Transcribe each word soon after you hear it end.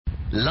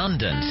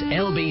London's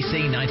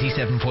LBC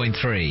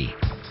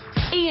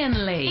 97.3.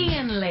 Ian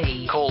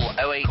Lee. Call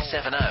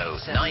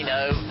 0870 90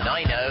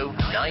 90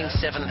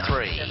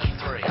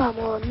 973. Come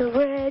on the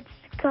Reds,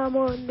 come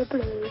on the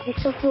Blues.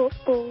 It's a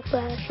football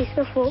bash, it's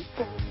a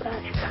football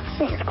bash.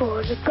 He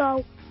scores a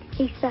goal,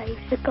 he saves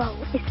a goal.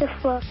 It's a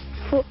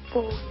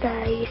football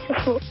day, it's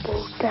a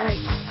football day.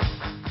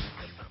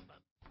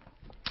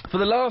 For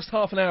the last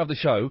half an hour of the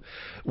show,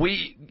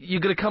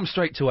 you're going to come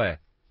straight to air.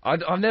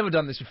 I've never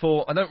done this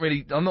before. I'm not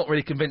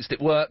really convinced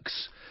it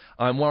works.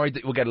 I'm worried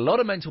that we'll get a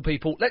lot of mental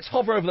people. Let's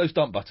hover over those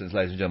dump buttons,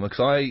 ladies and gentlemen, because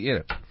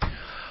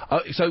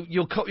so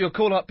you'll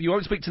call up. You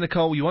won't speak to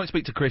Nicole. You won't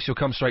speak to Chris. You'll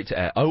come straight to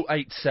air.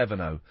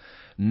 0870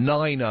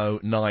 90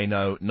 90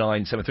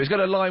 973. Let's go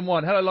to line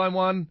 1. Hello, line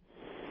 1.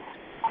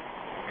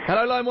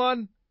 Hello, line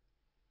 1.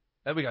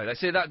 There we go. Let's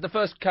see that. The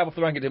first cab off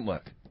the rank, it didn't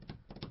work.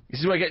 This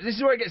is where it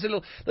gets a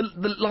little.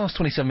 The last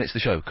 27 minutes of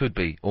the show could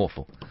be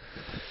awful.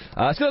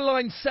 Let's go to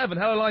line 7.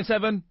 Hello, line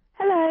 7.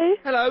 Hello.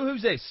 Hello,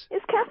 who's this?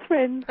 It's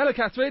Catherine. Hello,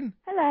 Catherine.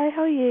 Hello,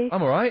 how are you?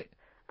 I'm alright.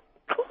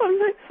 Oh, I'm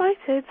so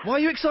excited. Why are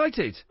you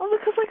excited? Oh,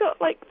 because I got,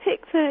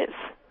 picked and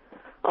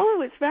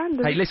it's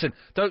random. Hey, listen,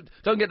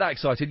 don't get that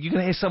excited. You're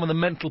going to hear some of the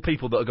mental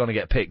people that are going to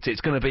get picked.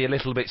 It's going to be a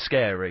little bit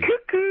scary.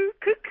 Cuckoo.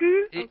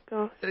 Oh,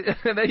 gosh.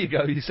 There you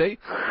go, you see.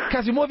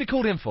 Catherine, what have you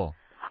called in for?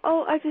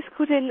 Oh, I just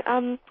called in,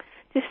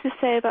 just to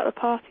say about the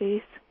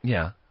parties.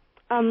 Yeah.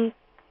 I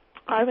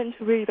went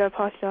to a really bad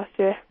party last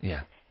year.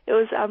 Yeah. It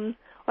was,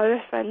 my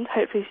best friend,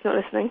 hopefully she's not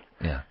listening.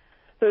 Yeah.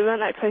 But we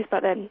weren't that close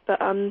back then. But,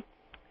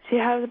 she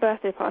had a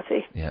birthday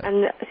party. Yeah.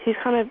 And she's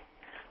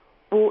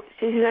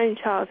she's his own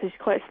child, so she's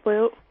quite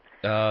spoilt.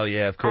 Oh,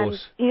 yeah, of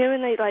course. And, you know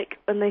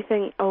when they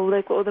think, oh,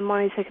 they've got all the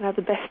money, so they can have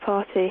the best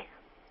party.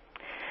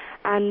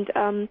 And,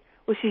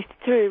 she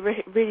threw a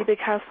really big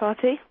house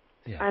party.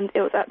 Yeah. And it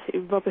was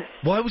absolutely rubbish.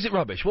 Why was it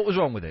rubbish? What was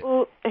wrong with it?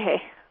 Well,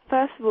 okay.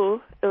 First of all,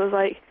 it was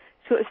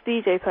she got this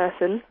DJ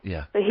person.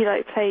 Yeah. But he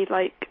played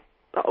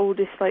the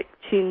oldest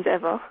tunes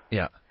ever.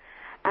 Yeah.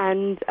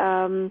 And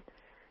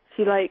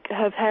she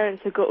her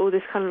parents had got all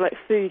this kind of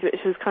food,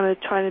 which was kind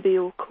of trying to be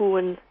all cool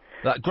and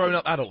like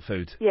grown-up adult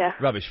food. Yeah.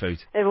 Rubbish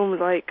food. Everyone was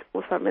like,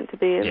 "What's that meant to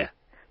be?" And yeah.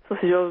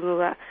 Sausage rolls and all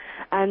that.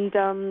 And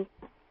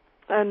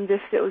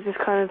it was just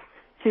kind of.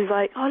 She was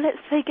like, "Oh, let's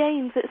play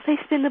games. Let's play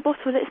spin the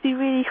bottle. Let's be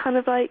really kind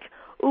of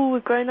oh,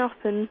 we're grown up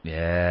and..."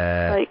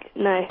 Yeah.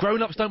 No.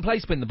 Grown-ups don't play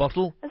spin the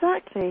bottle.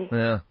 Exactly.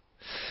 Yeah.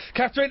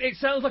 Catherine, it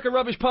sounds like a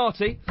rubbish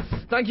party.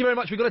 Thank you very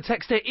much. We've got a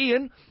text here.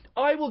 Ian,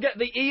 I will get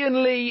the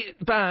Ian Lee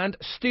Band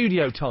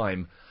studio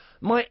time.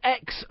 My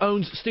ex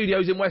owns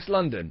studios in West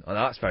London. Oh,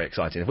 that's very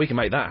exciting. If we can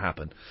make that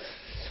happen.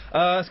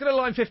 Let's go to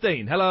line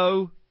 15.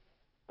 Hello.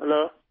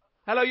 Hello.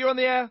 Hello, you're on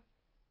the air.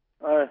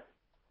 Hi.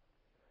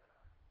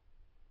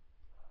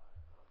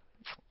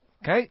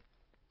 Okay.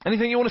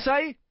 Anything you want to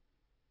say?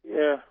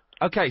 Yeah.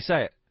 Okay,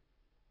 say it.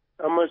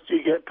 How much do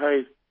you get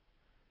paid?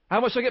 How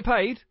much do I get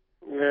paid?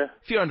 Yeah.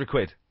 A few hundred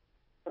quid.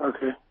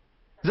 Okay.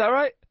 Is that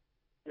right?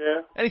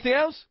 Yeah. Anything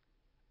else?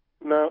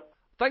 No.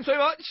 Thanks very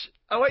much.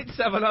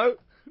 0870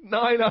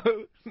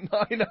 90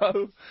 90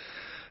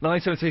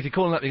 973. If you're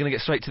calling up, you're going to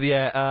get straight to the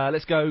air.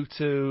 Let's go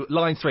to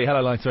line 3.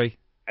 Hello, line 3.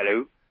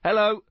 Hello.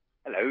 Hello.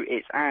 Hello,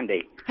 it's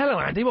Andy. Hello,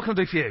 Andy. What can I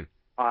do for you?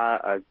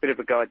 A bit of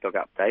a guide dog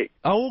update.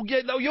 Oh,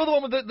 yeah, no, you're the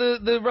one with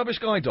the rubbish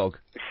guide dog.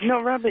 She's not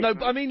rubbish. No,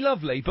 I mean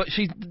lovely, but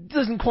she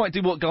doesn't quite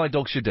do what guide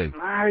dogs should do.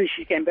 No,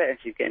 she's getting better.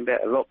 She's getting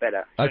better, a lot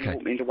better. She Okay. only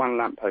walked me into one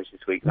lamppost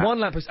this week.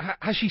 One lamppost.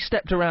 Has she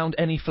stepped around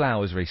any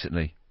flowers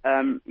recently?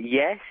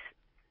 Yes.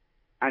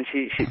 And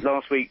she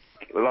last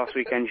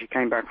weekend she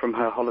came back from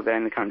her holiday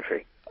in the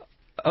country.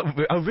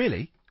 Oh,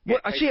 really? Yeah,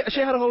 what, she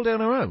had a holiday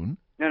on her own?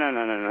 No.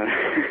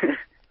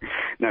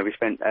 No, we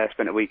spent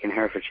a week in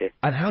Herefordshire.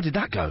 And how did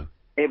that go?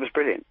 It was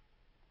brilliant.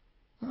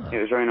 Oh. It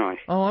was very nice.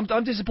 Oh,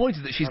 I'm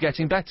disappointed that she's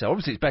getting better.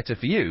 Obviously, it's better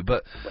for you,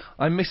 but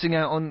I'm missing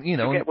out on,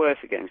 It'll get worse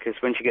again, because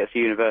when she gets to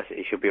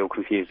university, she'll be all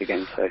confused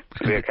again, so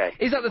it'll be okay.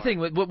 Is that the thing?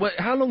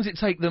 How long does it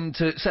take them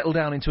to settle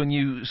down into a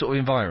new sort of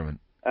environment?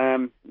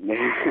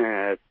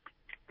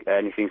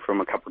 Anything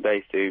from a couple of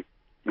days to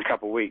a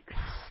couple of weeks.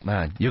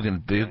 Man, you're gonna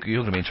be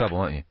in trouble,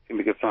 aren't you? It's gonna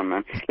be good fun,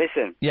 man.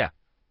 Listen. Yeah.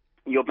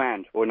 Your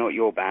band, or not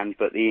your band,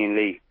 but the Ian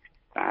Lee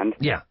band.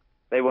 Yeah.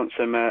 They want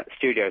some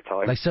studio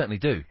time. They certainly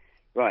do.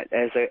 Right,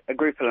 there's a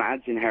group of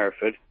lads in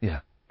Hereford. Yeah.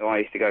 Who I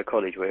used to go to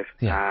college with.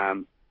 Yeah.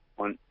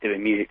 On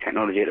doing music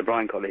technology at the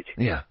Blind College.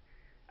 Yeah.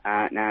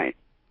 Now,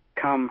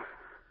 come,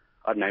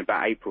 I don't know,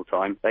 about April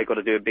time, they've got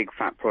to do a big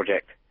fat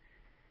project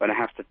where they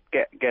have to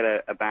get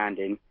a band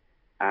in,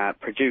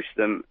 produce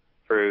them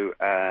through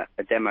a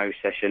demo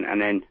session, and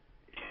then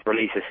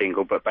release a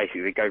single, but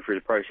basically go through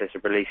the process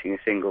of releasing a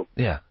single.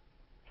 Yeah.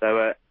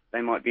 So, they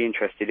might be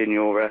interested in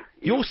your...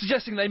 You're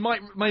suggesting they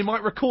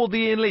might record the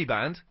Ian Lee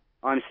Band?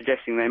 I'm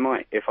suggesting they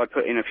might, if I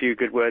put in a few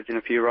good words in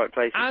a few right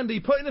places. Andy,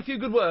 put in a few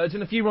good words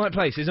in a few right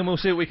places, and we'll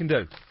see what we can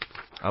do.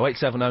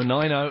 0870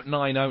 90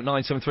 90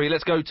 973.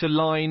 Let's go to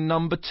line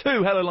number 2.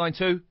 Hello, line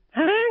 2.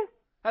 Hello?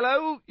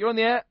 Hello, you're on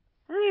the air.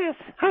 Yes,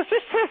 I was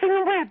just surfing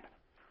the web.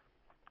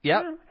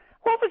 Yep.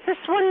 What was this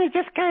one you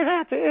just gave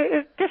out?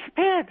 It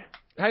disappeared.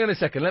 Hang on a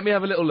second. Let me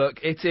have a little look.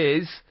 It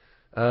is.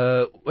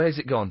 Where's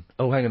it gone?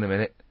 Oh, hang on a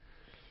minute.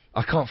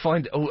 I can't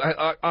find it. Oh,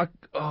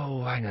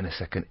 oh, hang on a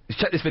second.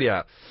 Check this video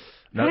out.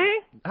 No.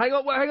 Hang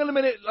on a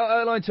minute,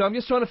 line 2. I'm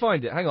just trying to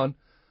find it. Hang on.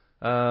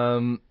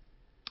 Oh,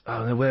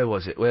 no, where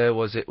was it?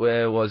 Wasn't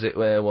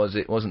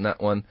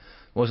that one.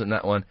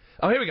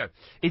 Oh, here we go.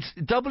 It's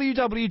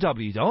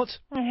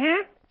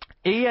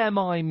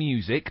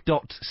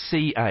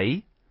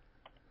www.emimusic.ca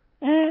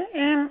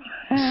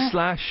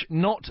 /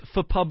 not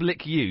for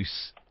public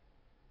use.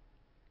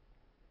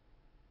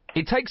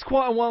 It takes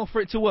quite a while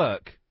for it to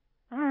work.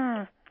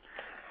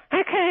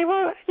 Okay,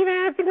 well,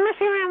 I've been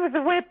messing around with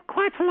the web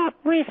quite a lot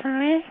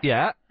recently.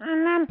 Yeah.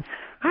 And,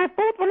 I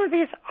bought one of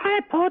these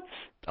iPods.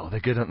 Oh, they're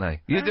good, aren't they?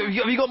 Have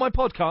you got my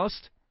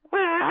podcast?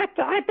 Well, I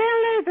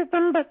downloaded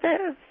them, but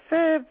they're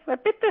a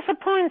bit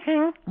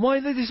disappointing. Why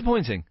are they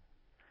disappointing?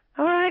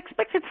 Well, I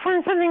expected to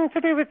find something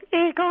to do with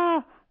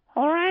Igor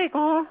or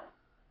Igor.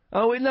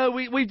 Oh, no,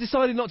 we've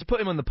decided not to put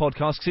him on the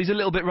podcast because he's a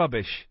little bit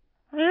rubbish.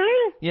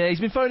 Really? Yeah, he's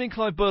been phoning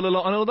Clive Burl a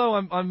lot, and although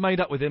I'm made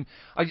up with him,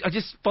 I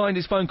just find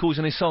his phone calls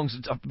and his songs,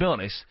 to be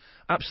honest,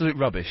 absolute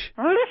rubbish.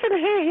 Well, listen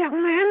here,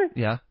 young man.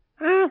 Yeah?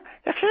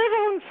 If you ever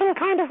want some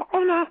kind of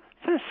honour,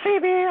 some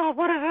CB or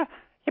whatever,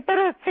 you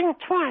better think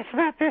twice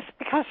about this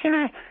because,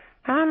 Hang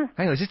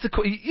on, is this the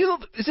Queen?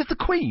 Is this the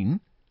Queen?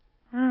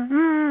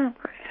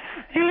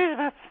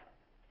 Elizabeth.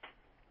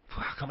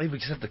 I can't believe we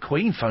just had the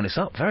Queen phone us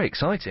up. Very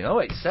exciting.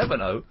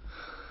 0870.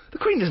 The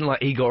Queen doesn't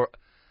like Igor.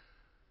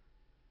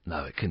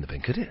 No, it couldn't have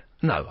been, could it?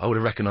 No, I would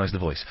have recognised the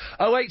voice.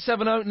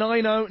 0870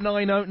 90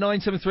 90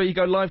 973. You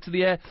go live to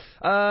the air.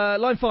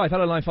 Line 5.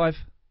 Hello, line 5.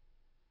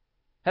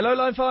 Hello,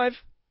 line 5.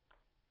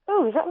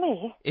 Oh, is that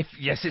me?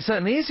 Yes, it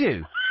certainly is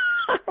you.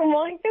 Oh,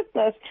 my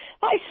goodness.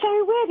 That is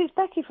so weird. It's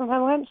Becky from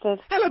Hemel Hempstead.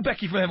 Hello,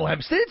 Becky from Hemel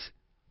Hempstead.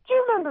 Do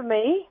you remember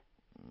me?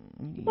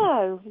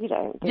 No, you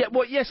don't. Yeah,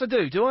 yes, I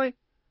do. Do I?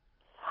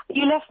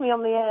 You left me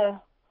on the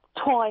air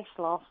twice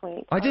last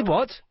week. I did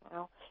what?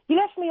 Wow. You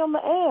left me on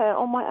the air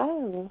on my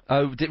own.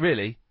 Oh,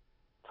 really?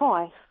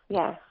 Twice,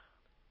 yeah.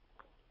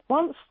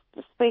 Once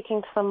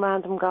speaking to some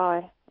random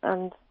guy,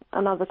 and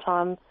another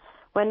time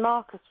when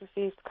Marcus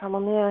refused to come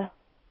on the air.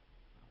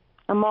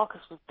 And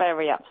Marcus was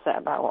very upset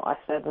about what I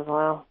said as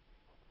well.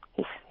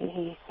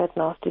 He said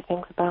nasty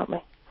things about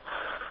me.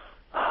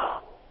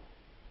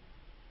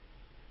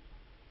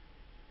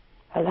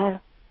 Hello?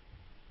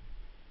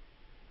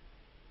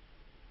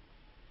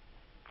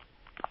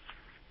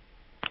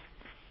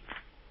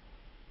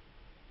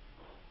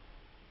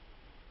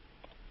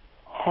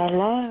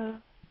 Hello?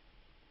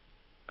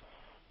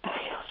 Oh,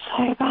 you're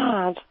so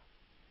bad.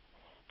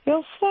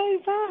 You're so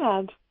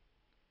bad.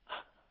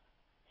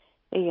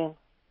 Ian.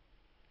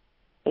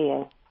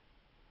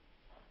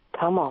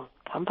 Come on.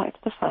 Come back to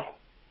the phone.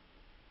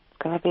 It's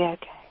going to be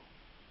okay.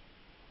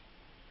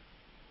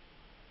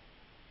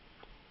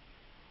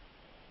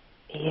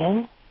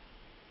 Ian?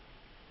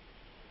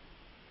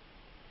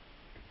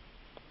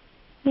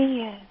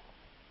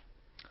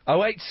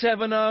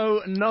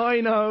 0870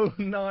 90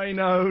 90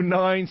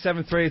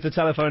 973 is the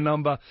telephone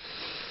number.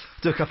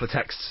 Do a couple of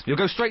texts. You'll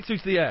go straight through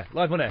to the air,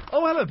 live on air.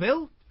 Oh, hello,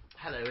 Bill.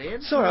 Hello,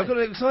 Ian. Sorry, I've got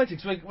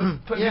excited because we're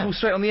putting people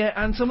straight on the air,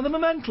 and some of them are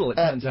mental, it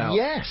turns out.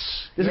 Yes.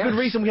 There's a good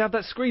reason we have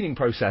that screening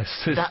process.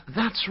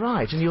 That's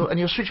right, and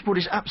your switchboard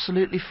is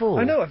absolutely full.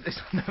 I know, I've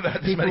never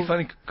had this many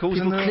phone calls.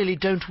 People clearly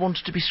don't want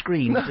to be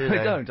screened, no, do they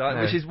they? don't,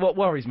 which is what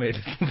worries me a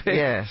little bit.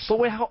 Yes. But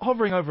we're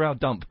hovering over our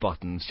dump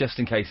buttons, just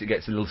in case it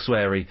gets a little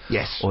sweary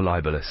or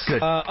libellous.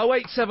 Good.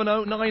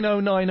 0870 90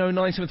 90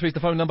 973 is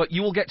the phone number.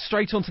 You will get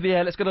straight onto the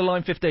air. Let's go to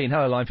line 15.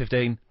 Hello, line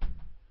 15.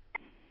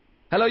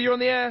 Hello, you're on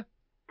the air.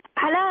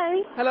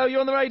 Hello? Hello,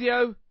 you're on the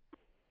radio.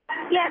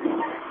 Yep.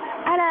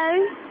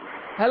 Hello?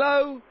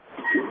 Hello?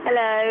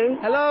 Hello?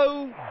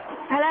 Hello?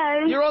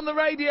 Hello? You're on the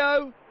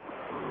radio.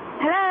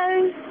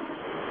 Hello?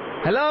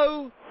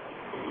 Hello?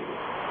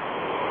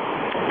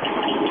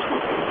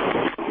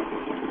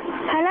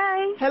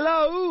 Hello?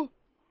 Hello?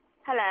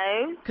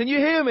 Hello? Can you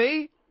hear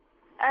me?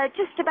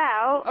 Just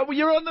about. Oh, well,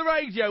 you're on the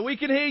radio. We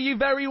can hear you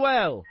very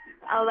well.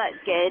 Oh, that's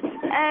good.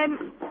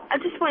 I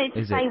just wanted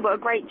to say what a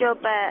great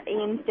job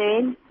Ian's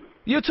doing.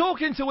 You're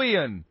talking to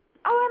Ian.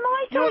 Oh, am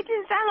I? Sorry, it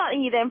didn't sound like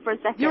you then for a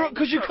second.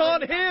 Because you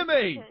can't hear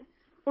me.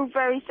 I'm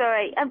very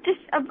sorry. I'm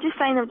just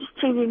saying I'm just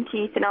tuning into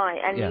you tonight,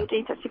 and you're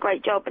doing such a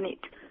great job, and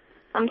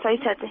I'm so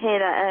sad to hear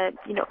that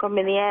you're not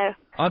coming in the air.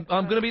 I'm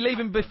going to be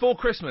leaving before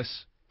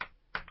Christmas.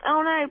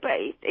 Oh no, but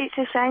it's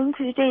a shame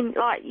because you're doing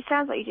it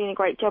sounds like you're doing a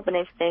great job and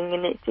everything,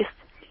 and it's just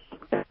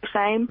a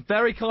shame.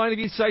 Very kind of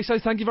you to say so.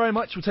 Thank you very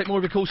much. We'll take more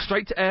of your calls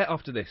straight to air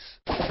after this.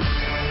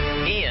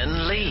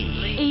 Ian Lee.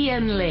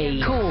 Ian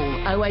Lee. Call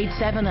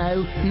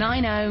 0870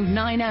 90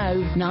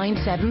 90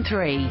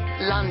 973.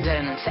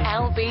 London's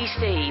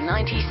LBC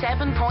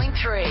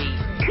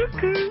 97.3.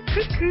 Cuckoo,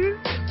 cuckoo.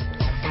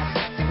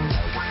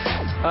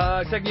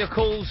 Taking your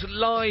calls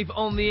live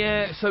on the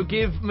air, so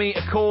give me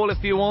a call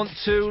if you want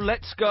to.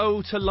 Let's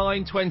go to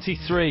line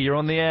 23. You're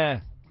on the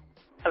air.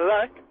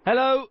 Hello?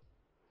 Hello?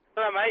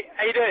 Hello, mate.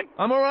 How you doing?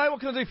 I'm alright. What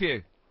can I do for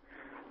you?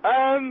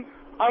 I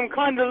I'm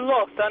kind of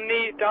lost.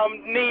 You're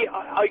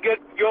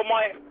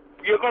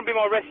going to be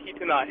my rescue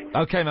tonight.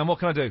 Okay, man, what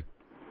can I do?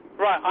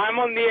 Right, I'm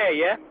on the air,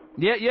 yeah?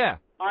 Yeah.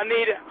 I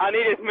need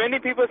as many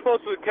people as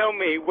possible to tell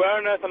me where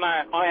on earth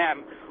I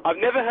am. I've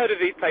never heard of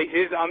these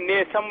places. I'm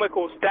near somewhere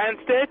called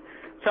Stansted,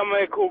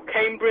 somewhere called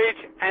Cambridge,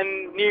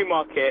 and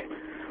Newmarket.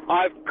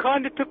 I've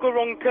kind of took a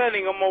wrong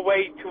turning on my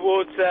way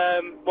towards,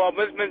 I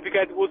was meant to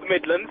go towards the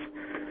Midlands,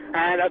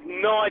 and I've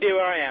no idea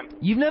where I am.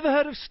 You've never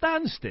heard of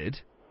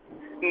Stansted?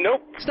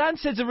 Nope.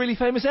 Stansted's a really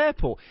famous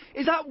airport.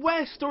 Is that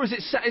west or is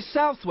it it's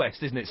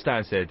southwest, isn't it,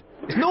 Stansted?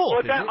 It's north,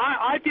 Well, isn't it?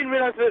 I didn't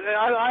realise that.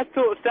 I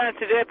thought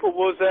Stansted Airport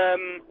was.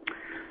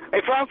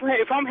 If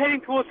I'm heading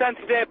towards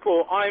Stansted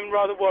Airport, I'm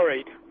rather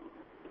worried.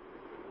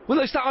 Well,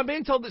 look, I'm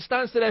being told that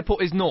Stansted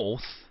Airport is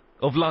north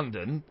of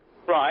London.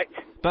 Right.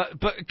 But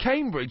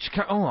Cambridge.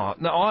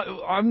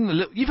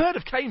 You've heard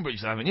of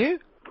Cambridge, haven't you?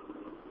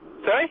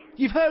 Sorry?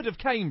 You've heard of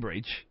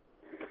Cambridge?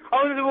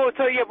 Oh,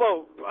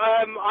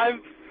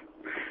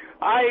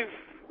 I've.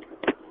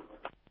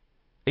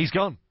 He's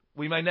gone.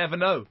 We may never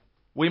know.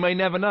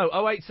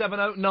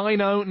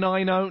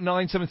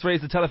 08709090973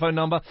 is the telephone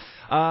number.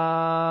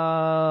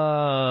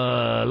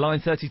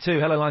 Line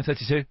 32. Hello, line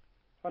 32.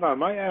 Hello,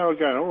 mate. How are you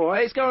going? All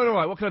right? It's going all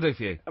right. What can I do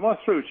for you? Am I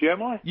through to you,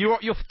 am I?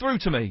 You're through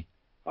to me.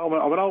 I'm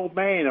an old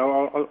man.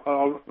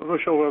 I'm not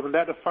sure I'm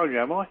allowed to phone you,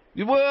 am I?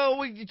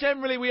 Well,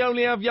 generally we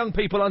only have young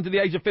people under the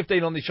age of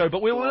 15 on this show,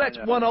 but we will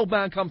let one old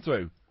man come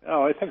through.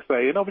 Oh, thanks,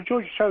 mate. And I've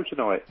enjoyed your show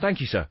tonight. Thank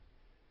you, sir.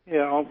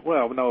 Yeah, I'm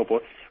an old boy.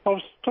 I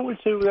was talking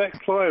to that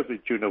Clive, do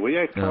you know?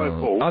 Clive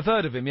Ball. I've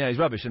heard of him, yeah, he's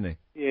rubbish, isn't he?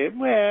 Yeah,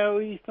 well,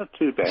 he's not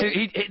too bad.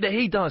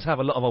 He does have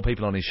a lot of old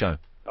people on his show.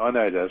 I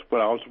know he does.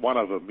 Well, I was one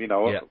of them, you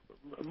know. Yeah.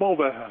 More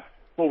of a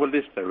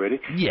listener, really.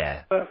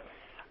 Yeah.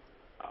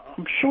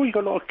 I'm sure you've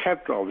got a lot of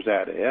cab drivers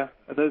out there,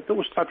 and there's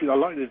always something I'd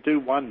like to do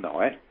one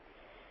night.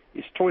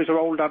 It's toys of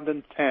old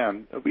London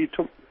town.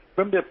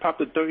 Remember the pub,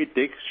 the Dirty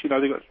Dicks? You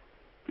know, you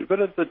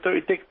remember the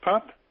Dirty Dick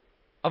pub?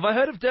 Have I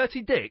heard of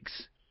Dirty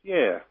Dicks?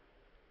 Yeah.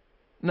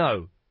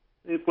 No.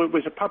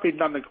 There's a pub in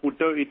London called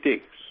Dirty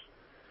Dicks,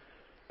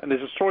 and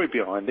there's a story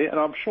behind it, and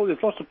I'm sure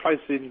there's lots of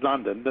places in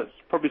London that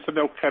probably some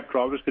old cab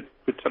drivers could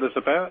tell us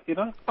about, you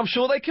know? I'm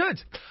sure they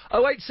could.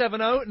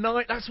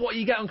 08709, that's what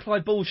you get on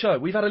Clive Ball's show.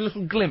 We've had a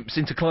little glimpse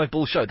into Clive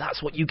Ball's show.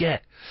 That's what you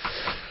get.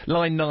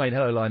 Line 9,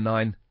 hello, line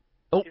 9.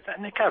 Oh. Is that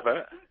Nick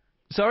Abbott?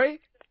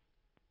 Sorry?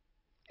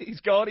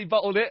 He's gone, he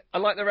bottled it. I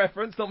like the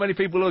reference, not many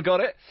people have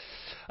got it.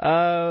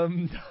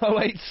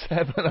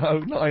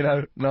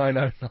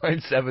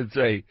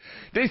 08709090973.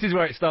 This is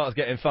where it starts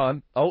getting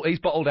fun. Oh, he's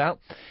bottled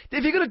out.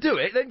 If you're going to do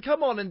it, then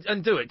come on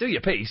and do it. Do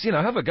your piece. You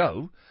know, have a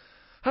go.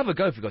 Have a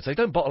go, for God's sake.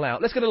 Don't bottle out.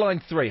 Let's go to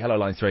line 3. Hello,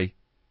 line 3.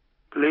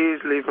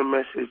 Please leave a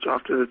message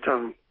after the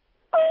tone.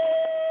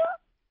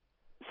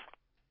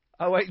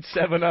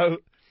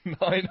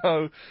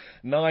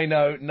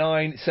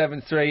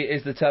 08709090973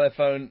 is the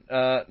telephone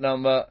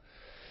number.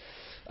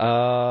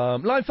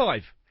 Line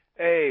 5.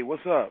 Hey,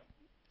 what's up?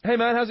 Hey,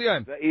 man, how's it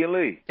going? Is that E.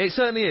 Lee? It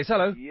certainly is.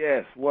 Hello.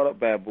 Yes. What up,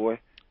 bad boy?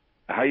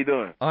 How you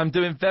doing? I'm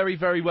doing very,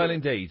 very well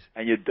indeed.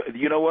 And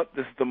you know what?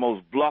 This is the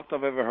most blocked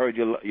I've ever heard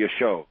your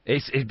show.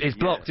 It's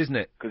blocked, isn't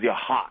it? Because you're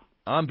hot.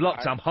 I'm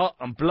blocked. I'm hot.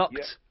 I'm blocked.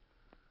 Yeah.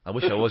 I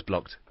wish I was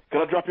blocked.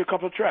 Can I drop you a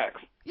couple of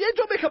tracks? Yeah,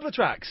 drop me a couple of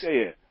tracks.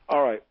 Yeah.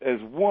 All right.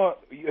 There's one.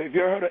 Have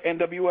you ever heard of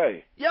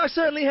NWA? Yeah, I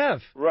certainly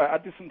have. Right. I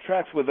did some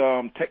tracks with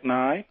Tech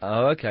Nine.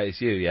 Oh, okay.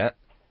 It's you, yeah.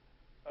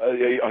 Yeah,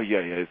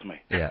 it's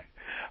me. Yeah.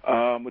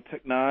 With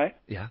Tech Nine.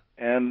 Yeah.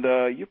 And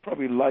you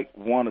probably like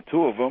one or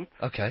two of them.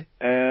 Okay.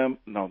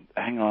 No,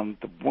 hang on.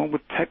 The one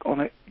with Tech on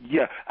it.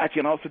 Yeah.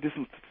 Actually, and I also did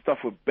some stuff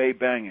with Babe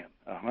Banging.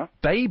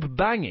 Babe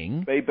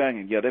Banging? Babe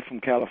Banging. Yeah, they're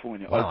from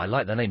California. Wow, I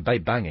like the name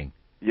Babe Banging.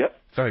 Yep.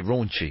 Very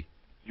raunchy.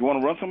 You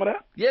want to run some of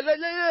that? Yeah. I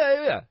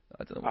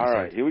don't know what all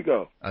right, here we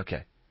go.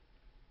 Okay.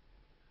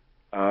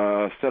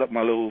 Set up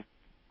my little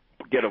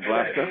ghetto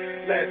blaster.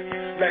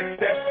 Let's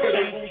dance to the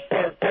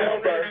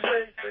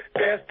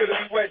dance to the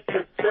sweat,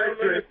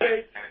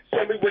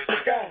 show me what you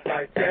got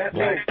like that.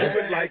 Do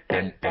it like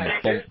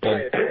that. Do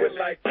it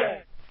like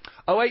that.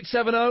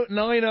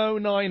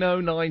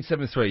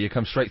 08709090973. You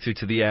come straight through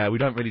to the air. We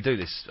don't really do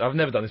this. I've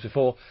never done this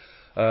before.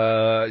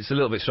 It's a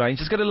little bit strange.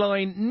 Let's go to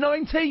line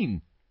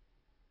 19.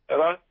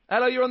 Hello?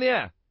 Hello, you're on the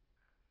air.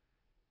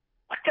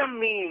 What do you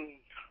mean,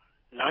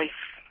 life?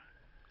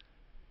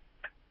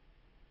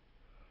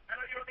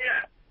 Hello, you're on the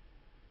air.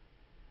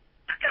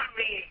 What do you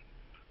mean,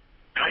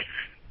 life?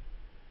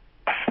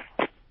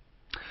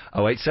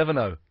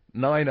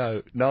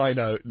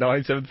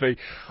 08709090973.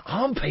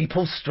 Aren't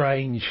people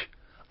strange?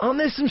 Aren't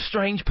there some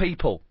strange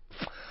people?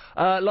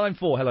 Line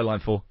 4. Hello,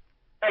 line 4.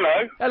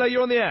 Hello. Hello,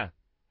 you're on the air.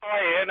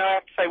 Hi, Ian. I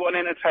have to say what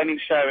an entertaining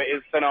show it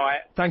is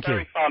tonight. Thank you.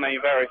 Very funny,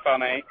 very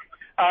funny.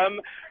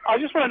 I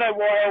just want to know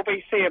why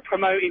LBC are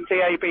promoting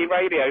DAB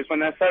radios when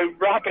they're so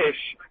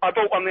rubbish. I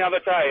bought one the other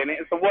day and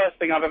it's the worst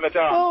thing I've ever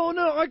done. Oh,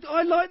 no,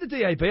 I like the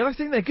DAB. I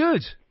think they're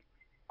good.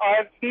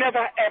 I've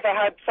never, ever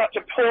had such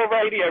a poor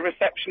radio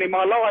reception in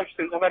my life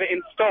since I've had it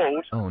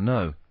installed. Oh,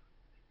 no.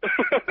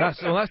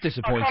 That's I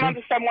disappointing. can't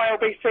understand why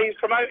LBC is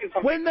promoting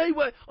something. When they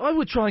work, I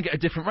would try and get a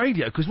different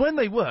radio, because when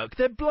they work,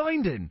 they're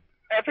blinding.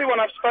 Everyone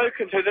I've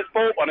spoken to that's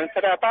bought one and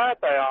said how bad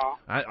they are.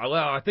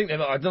 I think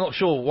I'm not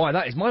sure why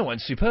that is. My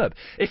one's superb.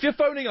 If you're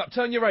phoning up,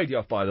 turn your radio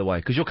off, by the way,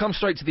 because you'll come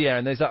straight to the air,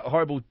 and there's that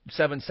horrible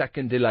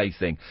 7-second delay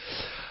thing.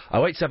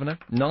 0870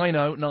 90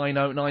 90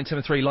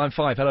 973, line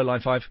 5. Hello, line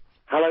 5.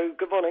 Hello,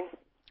 good morning.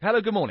 Hello,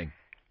 good morning.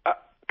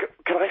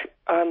 Can I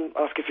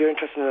ask if you're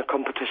interested in a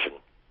competition?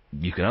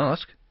 You can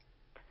ask.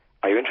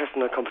 Are you interested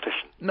in a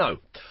competition? No.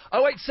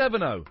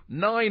 0870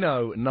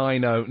 90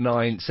 90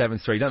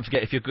 973. Don't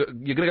forget, if you're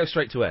going to go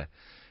straight to air,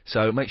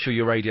 so make sure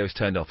your radio's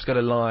turned off. Let's go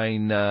to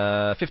line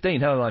 15.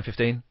 Hello, line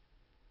 15.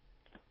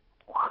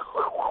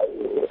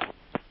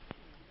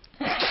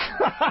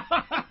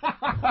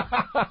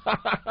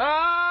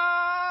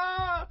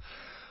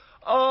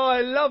 Oh, I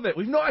love it.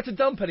 We've not had to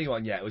dump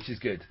anyone yet, which is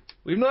good.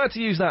 We've not had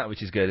to use that,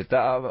 which is good.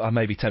 I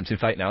may be tempting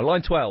fate now.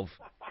 Line 12.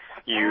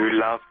 You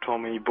love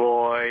Tommy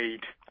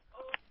Boyd.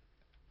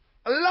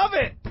 I love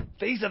it!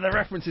 These are the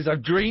references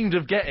I've dreamed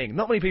of getting.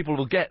 Not many people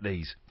will get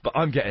these, but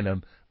I'm getting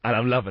them, and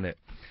I'm loving it.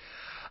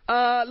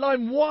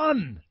 Line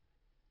 1.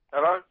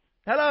 Hello?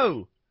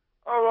 Hello.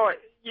 All right.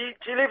 Do you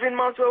live in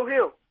Muswell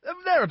Hill?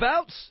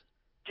 Thereabouts.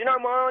 Do you know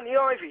my Auntie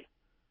Ivy?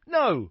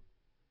 No.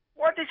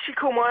 Why did she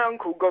call my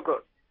uncle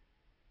Goggot?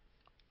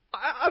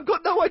 I've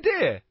got no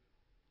idea.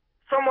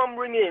 Someone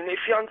ring in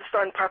if you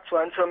understand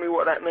patois and tell me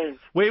what that means.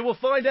 We will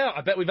find out.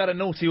 I bet we've had a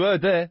naughty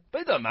word there,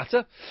 but it doesn't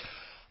matter.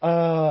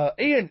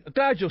 Ian,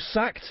 glad you're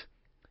sacked.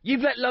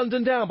 You've let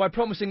London down by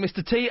promising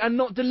Mr. T and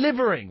not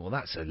delivering. Well,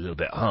 that's a little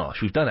bit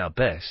harsh. We've done our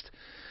best.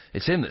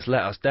 It's him that's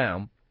let us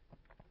down.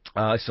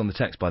 This is on the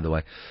text, by the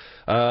way.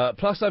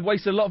 Plus, I've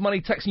wasted a lot of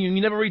money texting you and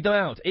you never read them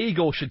out.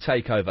 Igor should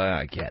take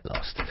over. Get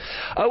lost.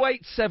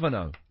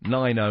 0870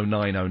 90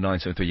 90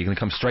 973. You're going to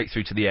come straight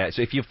through to the air.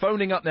 So if you're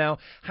phoning up now,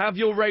 have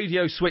your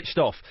radio switched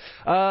off.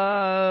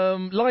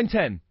 Line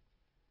 10.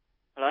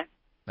 Hello?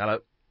 Hello.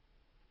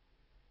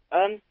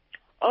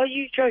 Are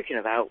you joking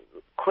about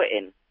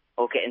quitting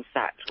or getting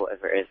sacked,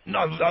 whatever it is?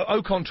 No,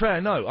 au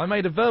contraire, no. I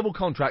made a verbal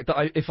contract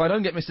that if I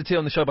don't get Mr. T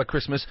on the show by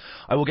Christmas,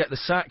 I will get the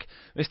sack.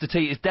 Mr.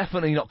 T is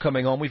definitely not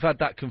coming on. We've had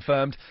that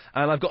confirmed.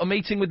 And I've got a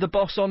meeting with the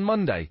boss on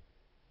Monday.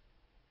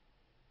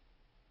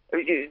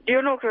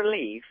 You're not going to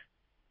leave?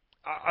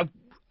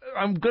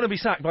 I'm going to be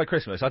sacked by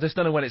Christmas. I just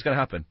don't know when it's going to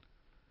happen.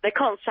 They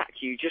can't sack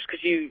you just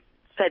because you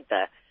said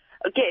that.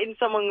 Getting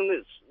someone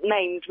that's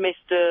named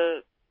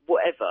Mr.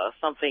 whatever,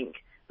 something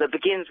that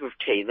begins with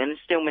T, then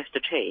it's still Mr.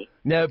 T.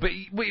 No, but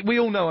we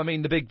all know, I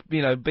mean, the big,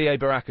 B.A.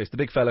 Baracus, the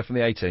big fella from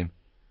the A-Team.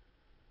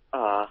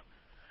 Yeah,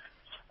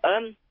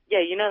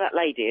 you know that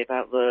lady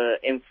about the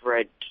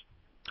infrared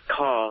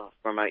car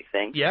remote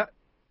thing? Yeah.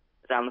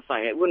 Down the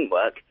phone. It wouldn't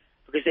work,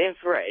 because the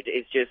infrared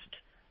is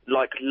just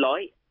like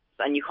light,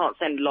 and you can't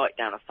send light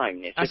down a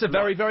phone. That's a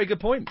very, very good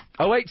point.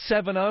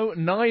 0870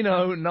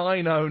 90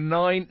 90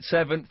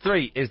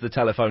 973 is the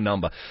telephone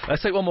number.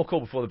 Let's take one more call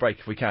before the break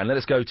if we can. Let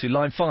us go to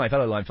line 5.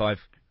 Hello, line 5.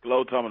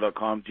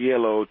 glowtomma.com,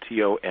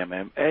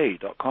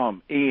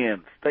 GLOTOMMA.com.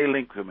 Ian, stay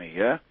linked with me,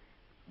 yeah?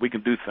 We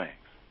can do things.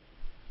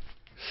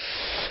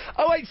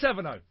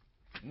 0870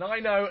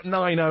 90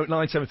 90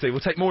 973. We'll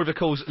take more of the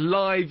calls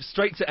live,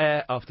 straight to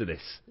air after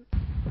this.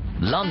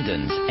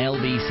 London's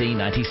LBC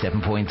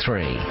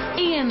 97.3.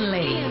 Ian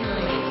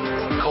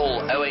Lee.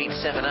 Call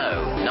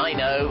 0870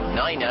 90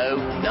 90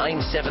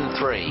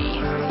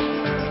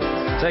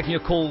 973. Taking your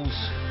calls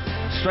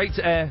straight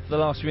to air for the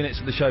last few minutes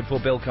of the show before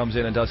Bill comes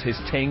in and does his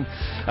ting.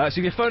 So if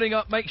you're phoning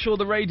up, make sure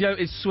the radio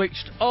is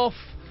switched off.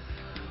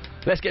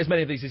 Let's get as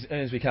many of these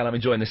as we can. I'm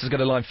enjoying this. Let's go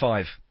to line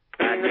 5.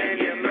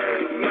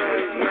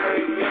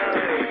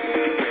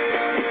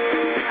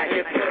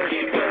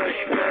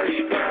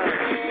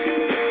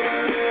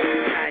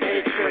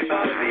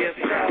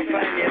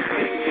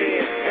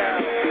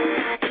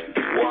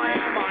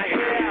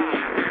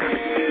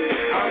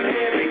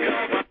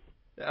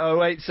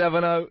 Oh,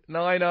 0870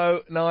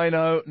 90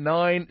 90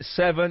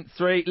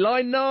 973.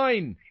 Line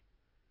 9.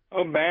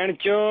 Oh, man,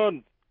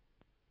 John.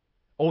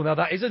 Oh, now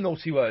that is a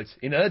naughty word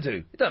in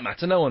Urdu. It don't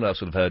matter. No one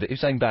else would have heard it. He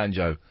was saying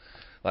banjo,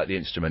 like the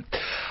instrument.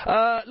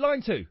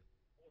 Line 2.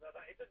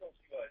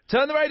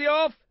 Turn the radio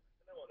off.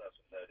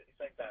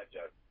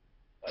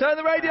 Turn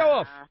the radio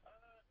off.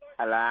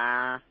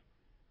 Hello.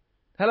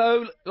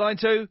 Hello, line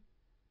 2.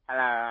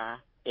 Hello.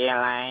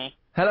 Ian Lee.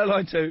 Hello,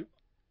 line 2.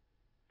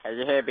 Can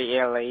you hear me,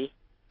 Ian Lee?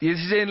 This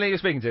is Ian Lee you're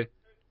speaking to.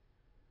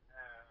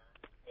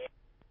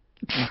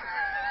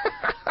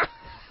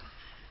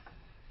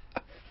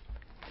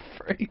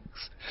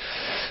 Freaks.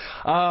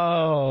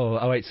 Oh,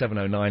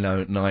 0870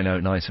 90 90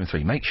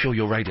 973. Make sure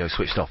your radio's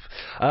switched off.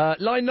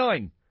 Line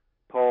 9.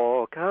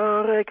 Po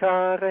kare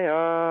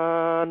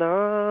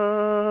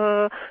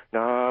ana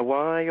na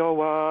wayo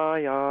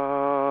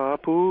waya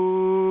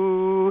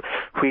pu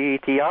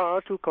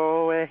huitia tu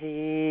koe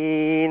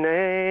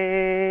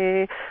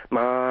hine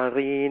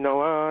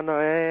marino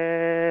ana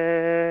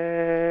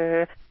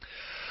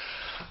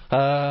e.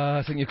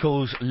 taking your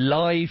calls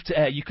live to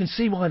air. You can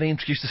see why they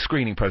introduced the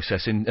screening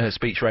process in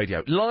speech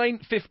radio. Line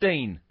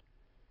 15.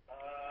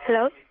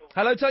 Hello?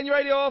 Hello, turn your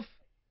radio off.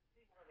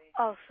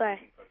 Oh,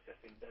 sorry.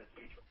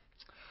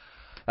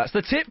 That's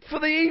the tip for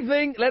the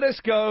evening. Let us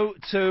go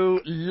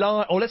to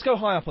line... Oh, let's go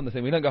high up on the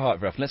thing. We don't go high up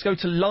very often. Let's go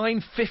to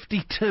line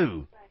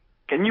 52.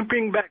 Can you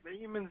bring back the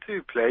human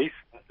too, please?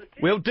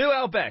 We'll do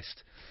our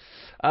best.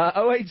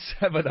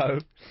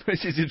 0870,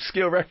 which is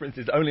obscure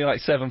references, only like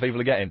 7 people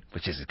are getting,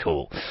 which is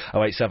cool.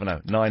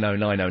 0870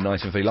 9090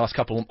 973. Last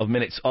couple of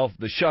minutes of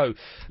the show.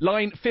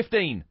 Line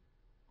 15.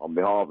 On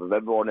behalf of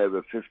everyone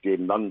over 50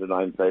 in London,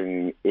 I'm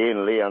saying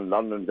Ian Lee and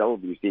London's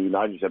LBC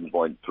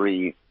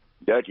 97.3.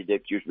 Dirty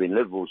Dicks used to be in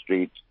Liverpool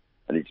Street,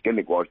 and its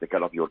gimmick was to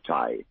cut off your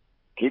tie.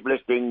 Keep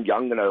listening,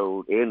 young and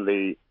old, Ian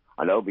Lee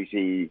and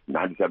LBC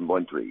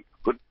 97.3.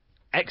 Good.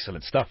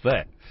 Excellent stuff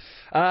there.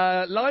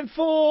 Line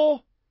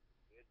 4.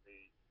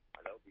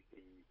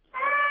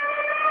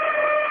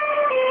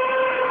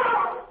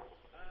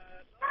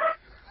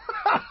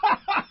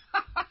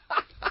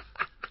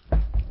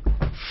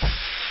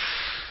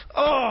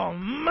 Oh,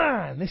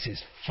 man, this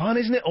is fun,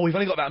 isn't it? Oh, we've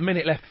only got about a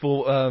minute left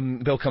before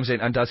Bill comes in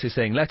and does his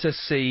thing. Let us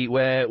see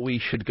where we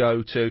should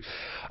go to.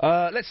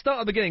 Let's start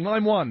at the beginning.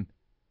 Line 1.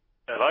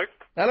 Hello?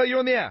 Hello, you're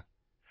on the air.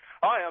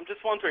 Hi, I'm just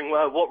wondering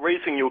what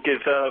reason you'll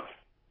give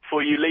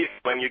for you leaving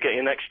when you get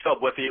your next job,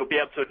 whether you'll be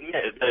able to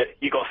admit that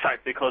you got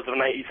sacked because of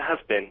an 80s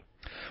has-been.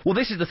 Well,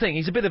 this is the thing.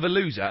 He's a bit of a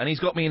loser, and he's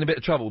got me in a bit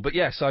of trouble. But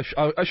yes, I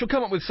shall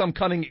come up with some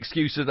cunning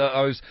excuse that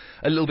I was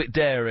a little bit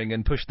daring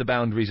and pushed the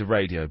boundaries of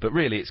radio. But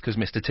really, it's because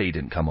Mr. T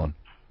didn't come on.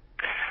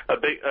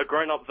 A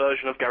grown-up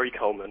version of Gary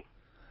Coleman.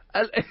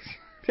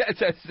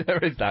 Yes, there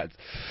is that.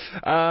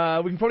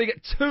 We can probably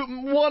get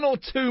 1 or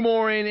 2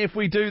 more in if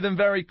we do them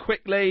very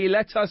quickly.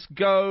 Let us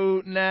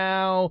go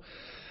now.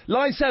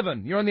 Line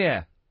 7, you're on the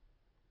air.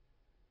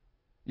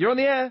 You're on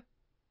the air.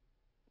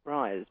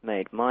 Right, has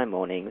made my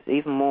mornings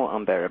even more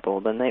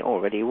unbearable than they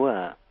already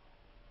were.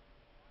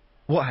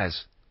 What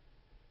has?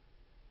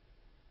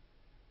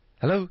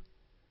 Hello?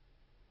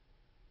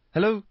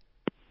 Hello?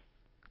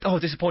 Oh,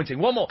 disappointing.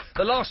 One more.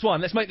 The last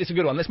one. Let's make this a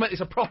good one. Let's make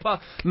this a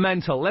proper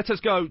mental. Let us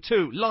go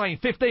to line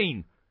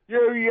 15.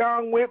 You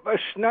young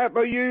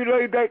whippersnapper, you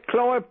leave that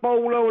Clive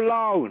Ball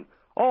alone.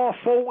 I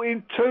fought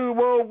in 2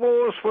 world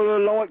wars for the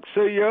likes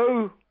of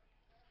you.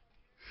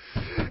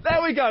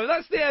 There we go.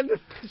 That's the end of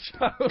the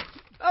show.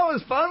 That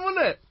was fun,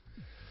 wasn't it?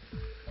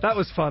 That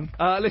was fun.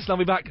 Listen, I'll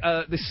be back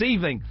this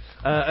evening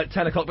at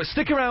 10 o'clock. But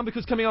stick around,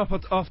 because coming up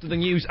after the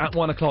news at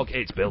 1 o'clock,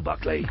 it's Bill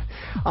Buckley.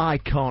 I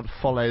can't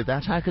follow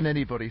that. How can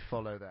anybody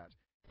follow that?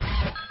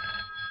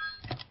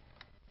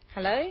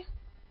 Hello?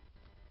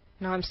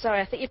 No, I'm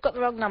sorry. I think you've got the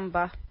wrong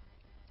number.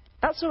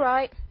 That's all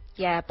right.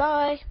 Yeah,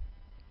 bye.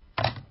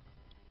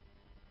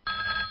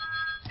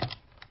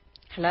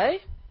 Hello?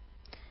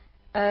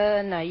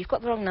 No, you've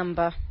got the wrong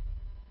number.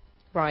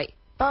 Right.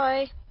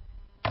 Bye.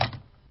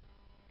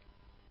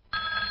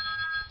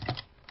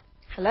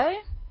 Hello?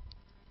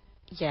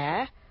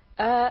 Yeah?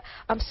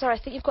 I'm sorry, I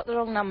think you've got the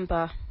wrong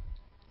number.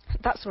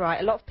 That's all right,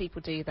 a lot of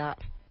people do that.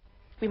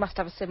 We must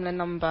have a similar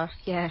number.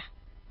 Yeah,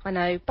 I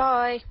know.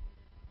 Bye.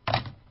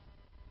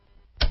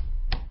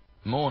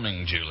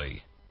 Morning,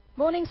 Julie.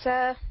 Morning,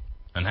 sir.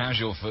 And how's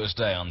your first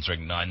day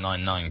answering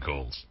 999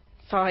 calls?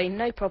 Fine,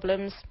 no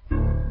problems.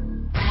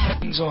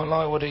 Things aren't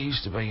like what it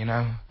used to be, you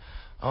know.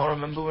 I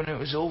remember when it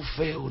was all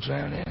fields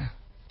round here.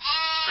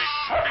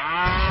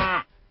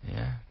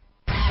 Yeah.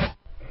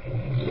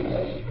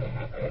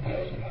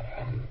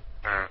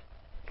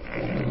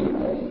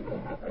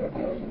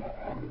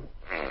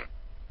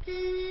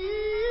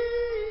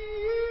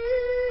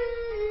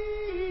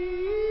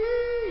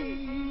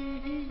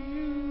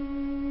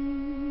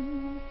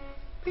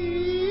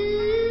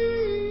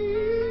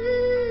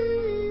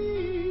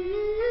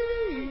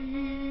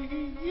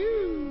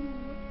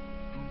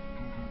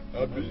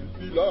 A big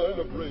line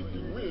of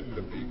breaking wind,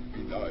 a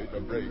big line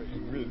of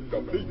breaking wind,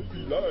 a big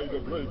line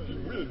of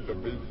breaking wind, a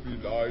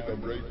big line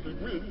of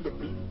breaking wind, a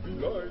big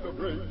line of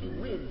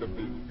breaking wind, a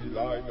big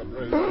line of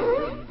breaking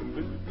wind, a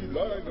big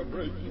line of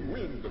breaking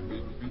wind, a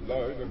big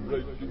line of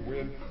breaking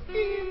wind.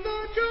 In the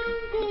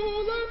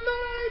jungle, the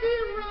mighty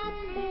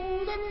rumble,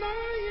 the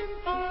lion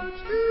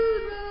parts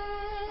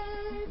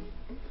tonight.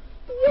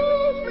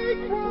 Walls may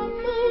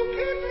crumble,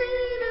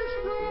 Camillus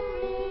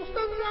rumbles,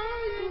 the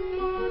lion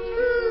parts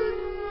tonight.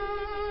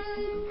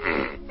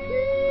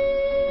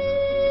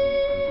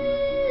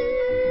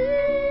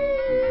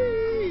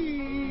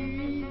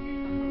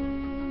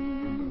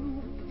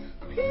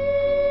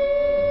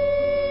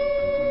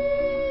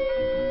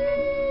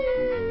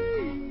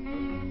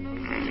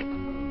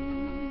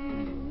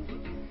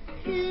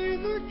 Hear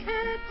the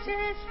cat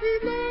as the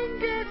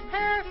longest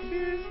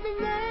passes, the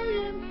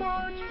lion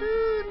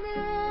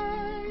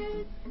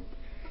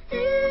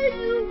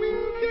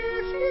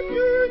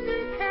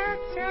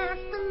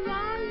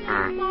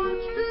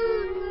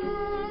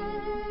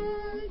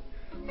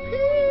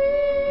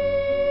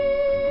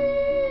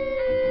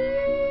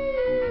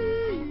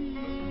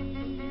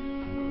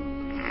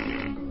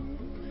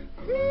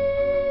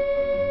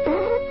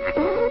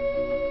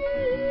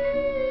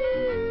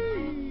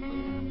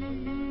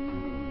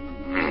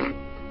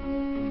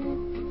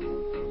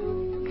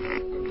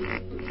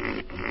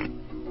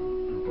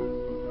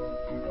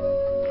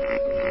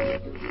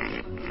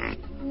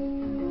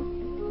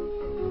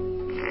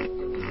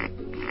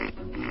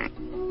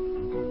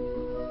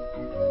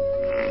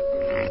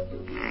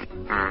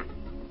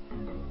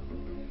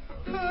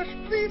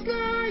is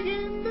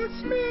lying, the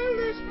smell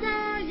is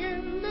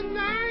flying, the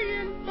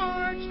lion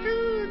barks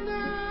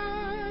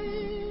tonight.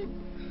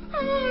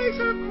 Eyes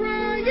are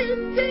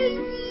crying,